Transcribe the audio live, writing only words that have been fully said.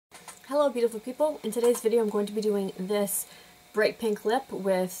Hello beautiful people, in today's video I'm going to be doing this bright pink lip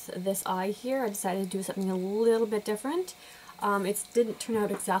with this eye here. I decided to do something a little bit different. It didn't turn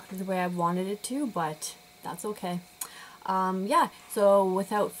out exactly the way I wanted it to, but that's okay. Yeah, so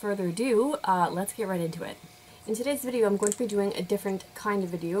without further ado, let's get right into it. In today's video I'm going to be doing a different kind of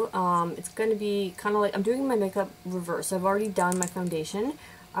video. It's going to be kind of like, I'm doing my makeup reverse. I've already done my foundation.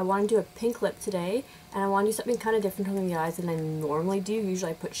 I want to do a pink lip today, and I want to do something kind of different on the eyes than I normally do.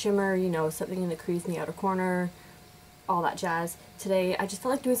 Usually I put shimmer, you know, something in the crease in the outer corner, all that jazz. Today I just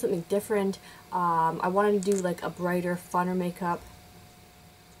felt like doing something different. I wanted to do like a brighter, funner makeup.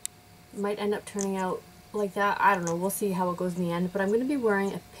 It might end up turning out like that. I don't know. We'll see how it goes in the end. But I'm going to be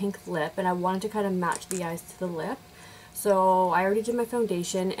wearing a pink lip, and I wanted to kind of match the eyes to the lip. So I already did my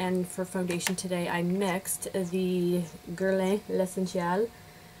foundation, and for foundation today I mixed the Guerlain L'Essentiel.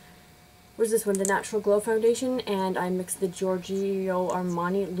 What is this one? The Natural Glow Foundation, and I mixed the Giorgio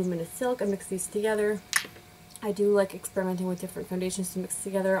Armani Luminous Silk. I mixed these together. I do like experimenting with different foundations to mix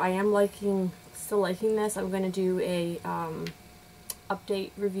together. I am still liking this. I'm going to do a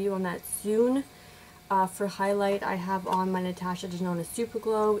update review on that soon. For highlight, I have on my Natasha Denona Super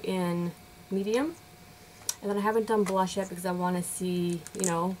Glow in medium. And then I haven't done blush yet because I want to see, you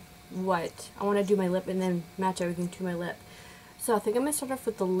know, I want to do my lip and then match everything to my lip. So I think I'm going to start off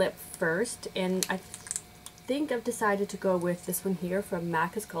with the lip first, and I think I've decided to go with this one here from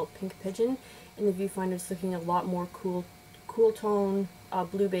MAC. It's called Pink Pigeon. In the viewfinder it's looking a lot more cool tone,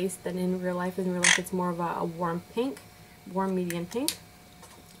 blue base than in real life. In real life it's more of a warm pink, warm medium pink.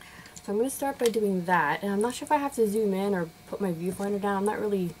 So I'm going to start by doing that, and I'm not sure if I have to zoom in or put my viewfinder down. I'm not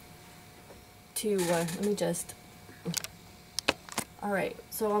really too, let me just, alright,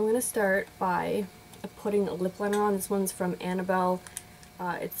 so I'm going to start by putting a lip liner on. This one's from Annabelle.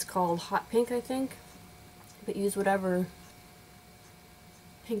 It's called Hot Pink, I think. But use whatever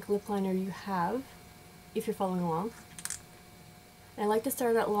pink lip liner you have, if you're following along. And I like to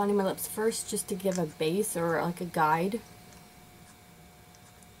start out lining my lips first, just to give a base or like a guide.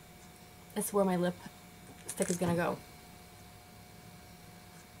 That's where my lipstick is going to go.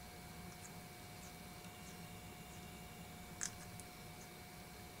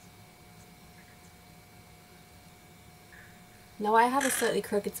 Now I have a slightly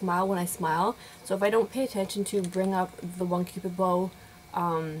crooked smile when I smile, so if I don't pay attention to bring up the one cupid bow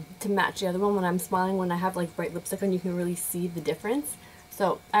to match the other one when I'm smiling, when I have like bright lipstick on, you can really see the difference.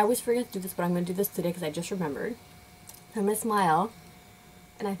 So I always forget to do this, but I'm going to do this today because I just remembered. I'm going to smile,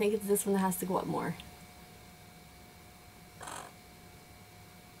 and I think it's this one that has to go up more.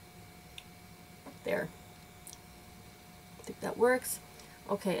 There. I think that works.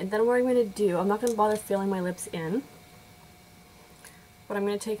 Okay, and then what I'm going to do, I'm not going to bother filling my lips in. But I'm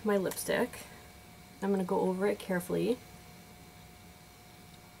going to take my lipstick, I'm going to go over it carefully.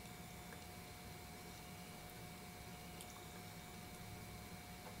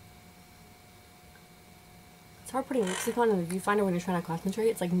 It's hard putting lipstick on in the viewfinder when you're trying to concentrate.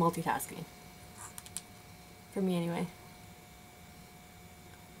 It's like multitasking. For me anyway.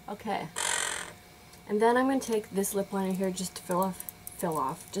 Okay. And then I'm going to take this lip liner here just to fill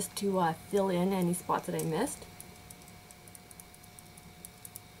in any spots that I missed.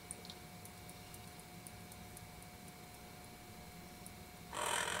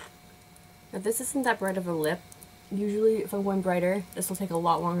 Now this isn't that bright of a lip. Usually if I'm going brighter, this will take a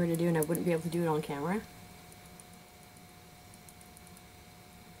lot longer to do and I wouldn't be able to do it on camera.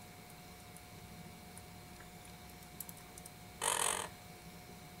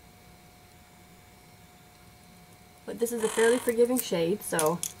 But this is a fairly forgiving shade,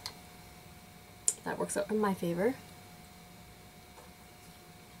 so that works out in my favor.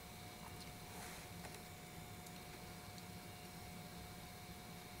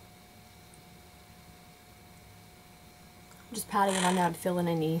 Just patting it on now to fill in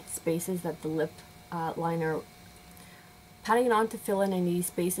any spaces that the lip liner, patting it on to fill in any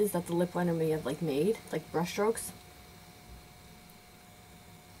spaces that the lip liner may have like made, like brush strokes.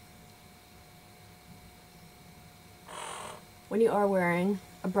 When you are wearing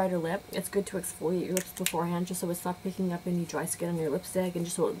a brighter lip, it's good to exfoliate your lips beforehand just so it's not picking up any dry skin on your lipstick, and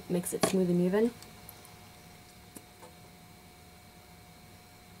just so it makes it smooth and even.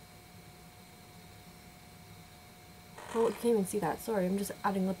 Oh, you can't even see that. Sorry, I'm just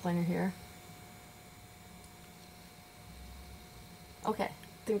adding lip liner here. Okay,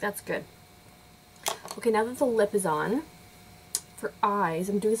 I think that's good. Okay, now that the lip is on, for eyes,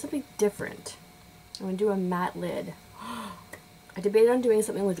 I'm doing something different. I'm going to do a matte lid. I debated on doing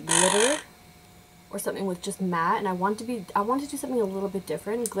something with glitter, or something with just matte, and I want to do something a little bit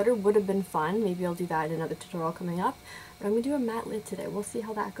different. Glitter would have been fun. Maybe I'll do that in another tutorial coming up. But I'm going to do a matte lid today. We'll see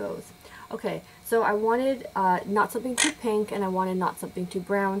how that goes. Okay, so I wanted not something too pink, and I wanted not something too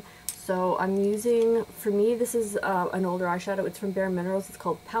brown. So I'm using, for me, this is an older eyeshadow. It's from Bare Minerals. It's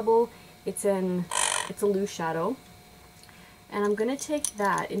called Pebble. It's a loose shadow. And I'm going to take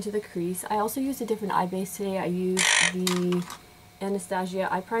that into the crease. I also used a different eye base today. I used the Anastasia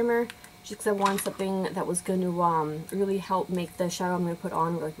eye primer, just because I wanted something that was going to really help make the shadow I'm going to put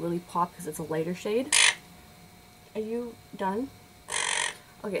on like really pop, because it's a lighter shade. Are you done?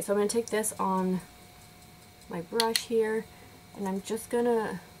 Okay, so I'm going to take this on my brush here, and I'm just going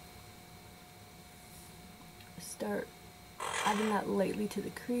to start adding that lightly to the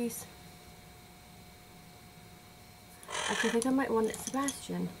crease. Actually, I think I might want it,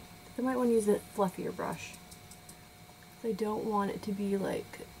 Sebastian, I might want to use a fluffier brush. I don't want it to be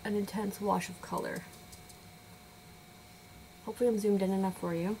like an intense wash of color. Hopefully I'm zoomed in enough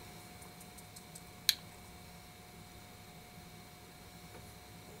for you.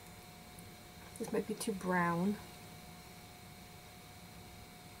 This might be too brown.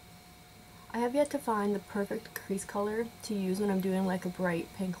 I have yet to find the perfect crease color to use when I'm doing like a bright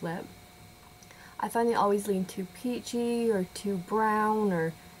pink lip. I find they always lean too peachy or too brown,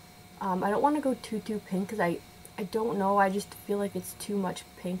 or I don't want to go too pink, because I don't know, I just feel like it's too much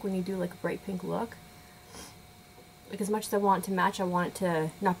pink when you do like a bright pink look. Like, as much as I want it to match, I want it to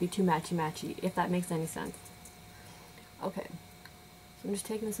not be too matchy, if that makes any sense. Okay, so I'm just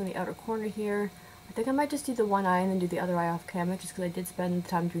taking this on the outer corner here. I think I might just do the one eye and then do the other eye off camera, just because I did spend the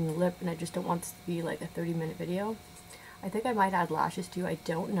time doing the lip, and I just don't want this to be like a 30-minute video. I think I might add lashes too, I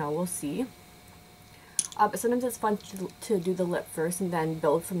don't know, we'll see. But sometimes it's fun to do the lip first and then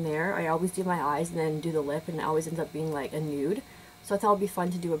build from there. I always do my eyes and then do the lip, and it always ends up being like a nude. So I thought it would be fun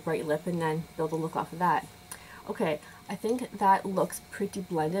to do a bright lip and then build a look off of that. Okay, I think that looks pretty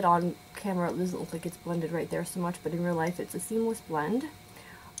blended. On camera it doesn't look like it's blended right there so much, but in real life it's a seamless blend.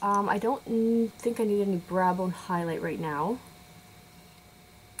 I don't think I need any brow bone highlight right now.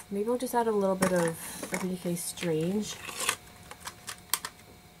 Maybe I'll just add a little bit of Urban Decay Strange.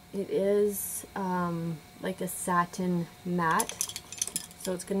 It is like a satin matte,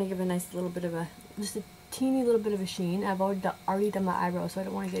 so it's going to give a nice little bit of a, just a teeny little bit of a sheen. I've already done my eyebrows, so I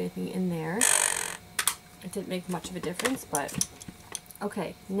don't want to get anything in there. It didn't make much of a difference, but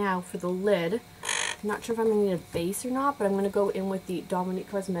okay, now for the lid. I'm not sure if I'm going to need a base or not, but I'm going to go in with the Dominique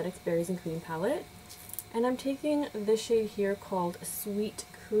Cosmetics Berries and Cream palette. And I'm taking this shade here called Sweet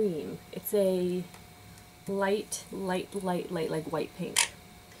Cream. It's a light, like white pink.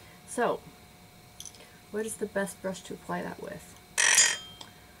 So, what is the best brush to apply that with?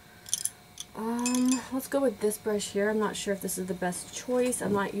 Let's go with this brush here. I'm not sure if this is the best choice.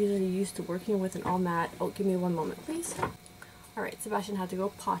 I'm not usually used to working with an all matte. Oh, give me one moment, please. Alright, Sebastian had to go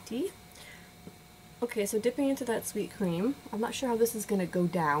potty. Okay, so dipping into that Sweet Cream. I'm not sure how this is going to go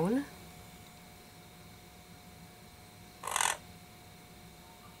down.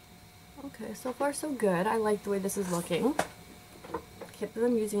 Okay, so far so good. I like the way this is looking. I can't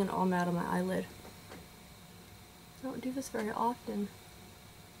believe I'm using an all matte on my eyelid. I don't do this very often.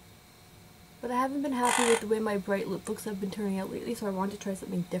 But I haven't been happy with the way my bright lip looks have been turning out lately, so I wanted to try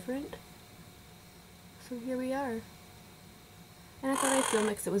something different. So here we are. And I thought I'd film it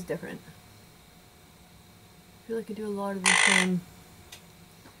because it was different. I feel like I do a lot of the same,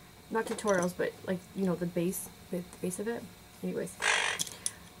 not tutorials, but like, you know, the base of it. Anyways.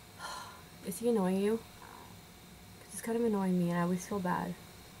 Is he annoying you? Because it's kind of annoying me and I always feel bad.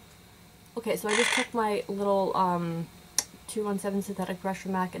 Okay, so I just took my little 217 synthetic brush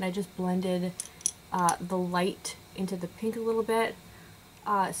from MAC and I just blended the light into the pink a little bit.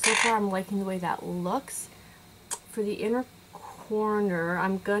 So far I'm liking the way that looks. For the inner corner,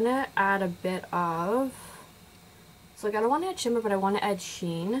 I'm gonna add a bit of, so like I don't want to add shimmer, but I want to add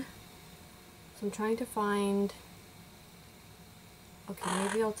sheen. So I'm trying to find, okay,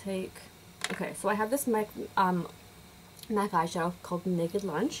 maybe I'll take, okay, so I have this MAC eyeshadow called Naked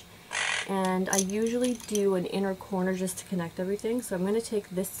Lunch, and I usually do an inner corner just to connect everything, so I'm going to take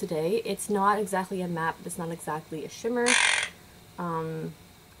this today. It's not exactly a matte, but it's not exactly a shimmer. It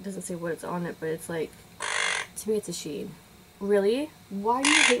doesn't say what it's on it, but it's like, to me it's a sheen. Really? Why do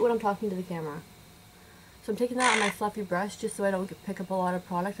you hate when I'm talking to the camera? So I'm taking that on my fluffy brush just so I don't pick up a lot of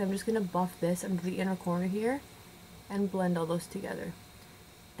product. I'm just going to buff this under the inner corner here and blend all those together.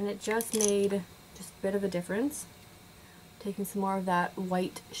 And it just made just a bit of a difference. Taking some more of that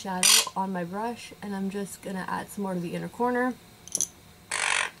white shadow on my brush, and I'm just going to add some more to the inner corner.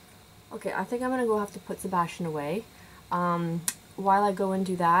 Okay, I think I'm going to go have to put Sebastian away. while I go and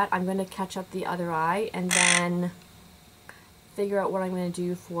do that, I'm going to catch up the other eye and then figure out what I'm going to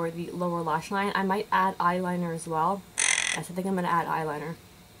do for the lower lash line. I might add eyeliner as well. Yes, I think I'm going to add eyeliner.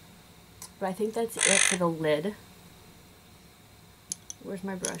 But I think that's it for the lid. Where's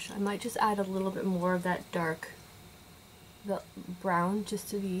my brush? I might just add a little bit more of that dark, the brown, just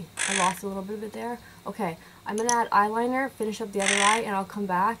to be, I lost a little bit of it there. Okay, I'm going to add eyeliner, finish up the other eye, and I'll come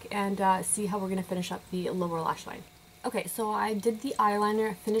back and see how we're going to finish up the lower lash line. Okay, so I did the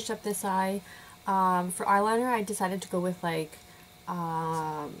eyeliner, finished up this eye. For eyeliner, I decided to go with like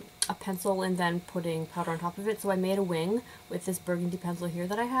a pencil and then putting powder on top of it. So I made a wing with this burgundy pencil here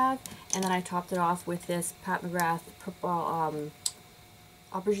that I have, and then I topped it off with this Pat McGrath purple,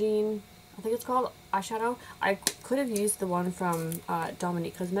 aubergine, I think it's called, eyeshadow. I could have used the one from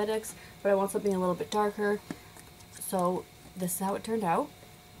Dominique Cosmetics, but I want something a little bit darker. So this is how it turned out.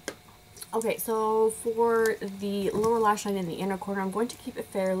 Okay, so for the lower lash line in the inner corner, I'm going to keep it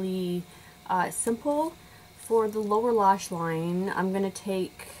fairly simple. For the lower lash line, I'm going to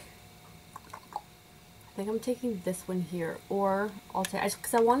take, I think I'm taking this one here, or I'll take,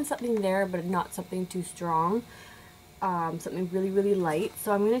 because I wanted something there, but not something too strong. Something really, really light.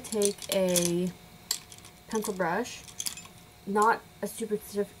 So I'm going to take a pencil brush, not a super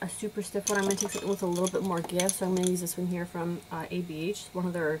stiff one. I'm going to take something with a little bit more give. So I'm going to use this one here from ABH, one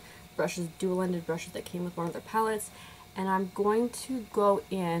of their brushes, dual-ended brushes that came with one of their palettes. And I'm going to go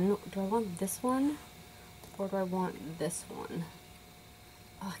in, do I want this one or do I want this one?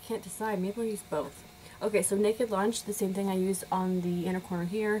 Oh, I can't decide. Maybe I'll use both. Okay, so Naked Lunch, the same thing I used on the inner corner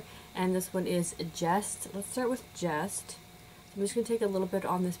here, and this one is Jest. Let's start with Jest. So I'm just going to take a little bit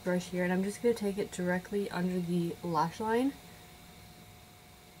on this brush here, and I'm just going to take it directly under the lash line.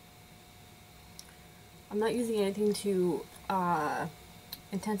 I'm not using anything to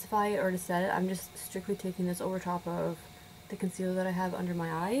intensify it or to set it. I'm just strictly taking this over top of the concealer that I have under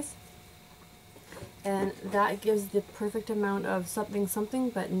my eyes. And that gives the perfect amount of something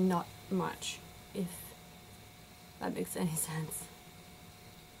something, but not much, if that makes any sense.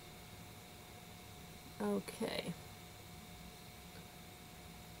 Okay.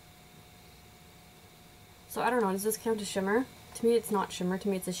 So I don't know, does this count as shimmer? To me it's not shimmer, to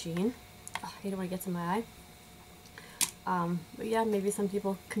me it's a sheen. Oh, I hate it when it gets in my eye. But yeah, maybe some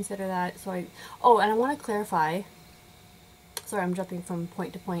people consider that. So oh, and I want to clarify, sorry, I'm jumping from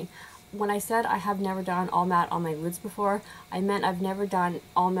point to point. When I said I have never done all matte on my lids before, I meant I've never done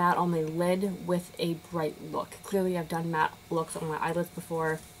all matte on my lid with a bright look. Clearly I've done matte looks on my eyelids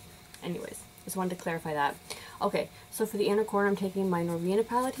before. Anyways, just wanted to clarify that. Okay, so for the inner corner, I'm taking my Norvina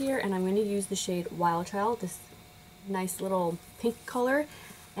palette here, and I'm going to use the shade Wild Child, this nice little pink color,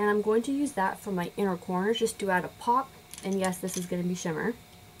 and I'm going to use that for my inner corners just to add a pop. And yes, this is going to be shimmer.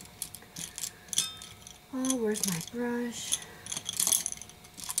 Oh, where's my brush?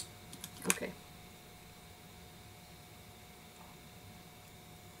 Okay.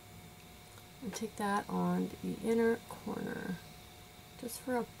 And take that on the inner corner just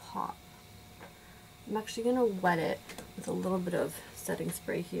for a pop. I'm actually going to wet it with a little bit of setting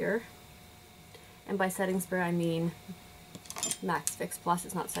spray here. And by setting spray I mean Max Fix Plus,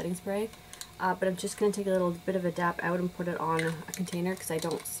 it's not setting spray. But I'm just going to take a little bit of a dab out and put it on a container because I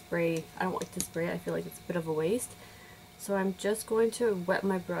don't like to spray it. I feel like it's a bit of a waste. So I'm just going to wet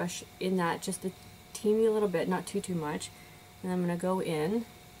my brush in that just a teeny little bit, not too much. And I'm going to go in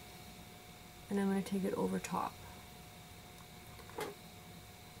and I'm going to take it over top.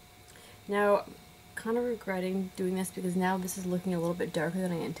 Now, kind of regretting doing this because now this is looking a little bit darker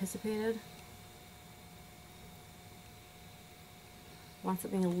than I anticipated. I want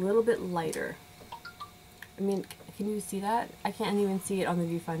something a little bit lighter. I mean, can you see that? I can't even see it on the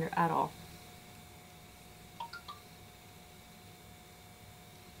viewfinder at all.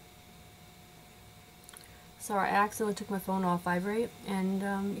 Sorry, I accidentally took my phone off vibrate, and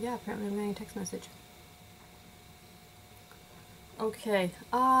yeah, apparently I'm getting a text message. Okay,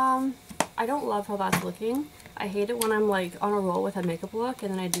 I don't love how that's looking. I hate it when I'm like on a roll with a makeup look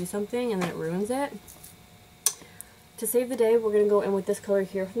and then I do something and then it ruins it. To save the day, we're going to go in with this color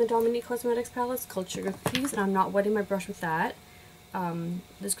here from the Dominique Cosmetics palette. It's called Sugar Cookies, and I'm not wetting my brush with that.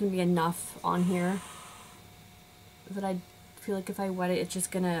 There's going to be enough on here that I feel like if I wet it, it's just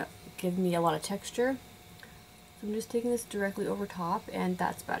going to give me a lot of texture. So I'm just taking this directly over top, and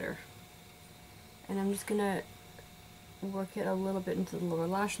that's better. And I'm just going to work it a little bit into the lower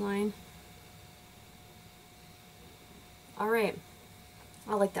lash line. Alright,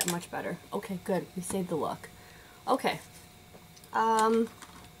 I like that much better. Okay, good, we saved the look. Okay, for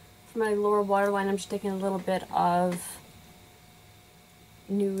my lower waterline, I'm just taking a little bit of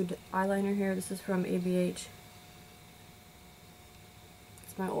nude eyeliner here. This is from ABH.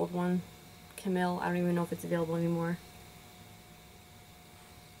 my old one, Camille. I don't even know if it's available anymore.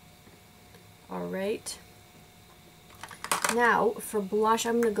 Alright. Now, for blush,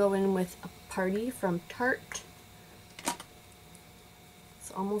 I'm going to go in with a Party from Tarte.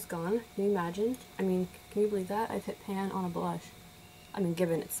 It's almost gone. Can you imagine? I mean, can you believe that? I've hit pan on a blush. I mean,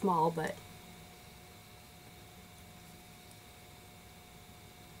 given it's small, but...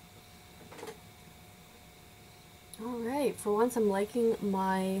 Alright, for once I'm liking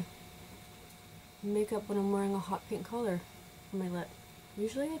my makeup when I'm wearing a hot pink color on my lip.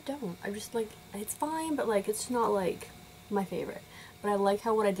 Usually I don't. I just like, it's fine, but like, it's not like my favorite. But I like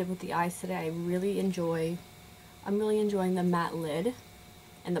how what I did with the eyes today. I'm really enjoying the matte lid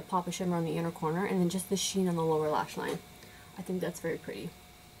and the pop of shimmer on the inner corner, and then just the sheen on the lower lash line. I think that's very pretty.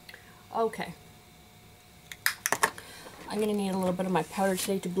 Okay. I'm going to need a little bit of my powder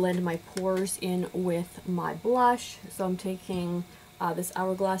today to blend my pores in with my blush. So I'm taking this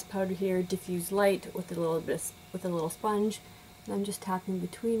Hourglass powder here, diffuse light with a little sponge, and I'm just tapping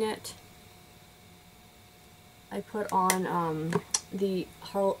between it. I put on the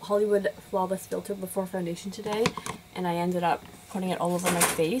Hollywood Flawless Filter Before Foundation today, and I ended up putting it all over my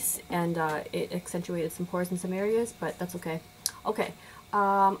face, and it accentuated some pores in some areas, but that's okay. Okay,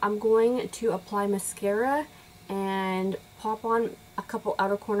 I'm going to apply mascara and pop on a couple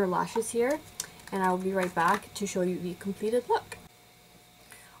outer corner lashes here, and I will be right back to show you the completed look.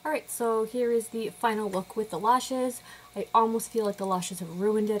 Alright, so here is the final look with the lashes. I almost feel like the lashes have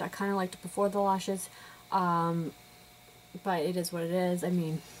ruined it. I kind of liked it before the lashes, but it is what it is. I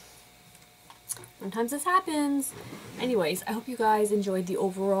mean, sometimes this happens. Anyways, I hope you guys enjoyed the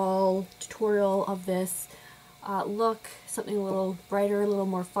overall tutorial of this look. Something a little brighter, a little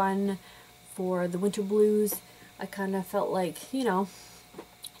more fun for the winter blues. I kind of felt like, you know,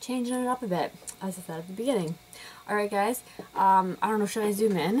 changing it up a bit, as I said at the beginning. Alright guys, I don't know, should I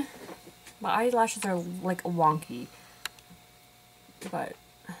zoom in? My eyelashes are like wonky, but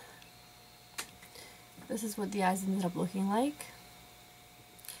this is what the eyes ended up looking like.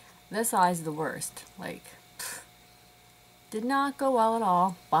 This eye is the worst, like, did not go well at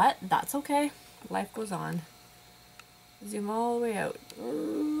all, but that's okay, life goes on. Zoom all the way out.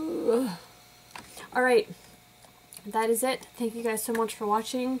 Alright, that is it. Thank you guys so much for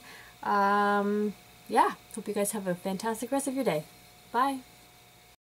watching. Yeah, hope you guys have a fantastic rest of your day. Bye.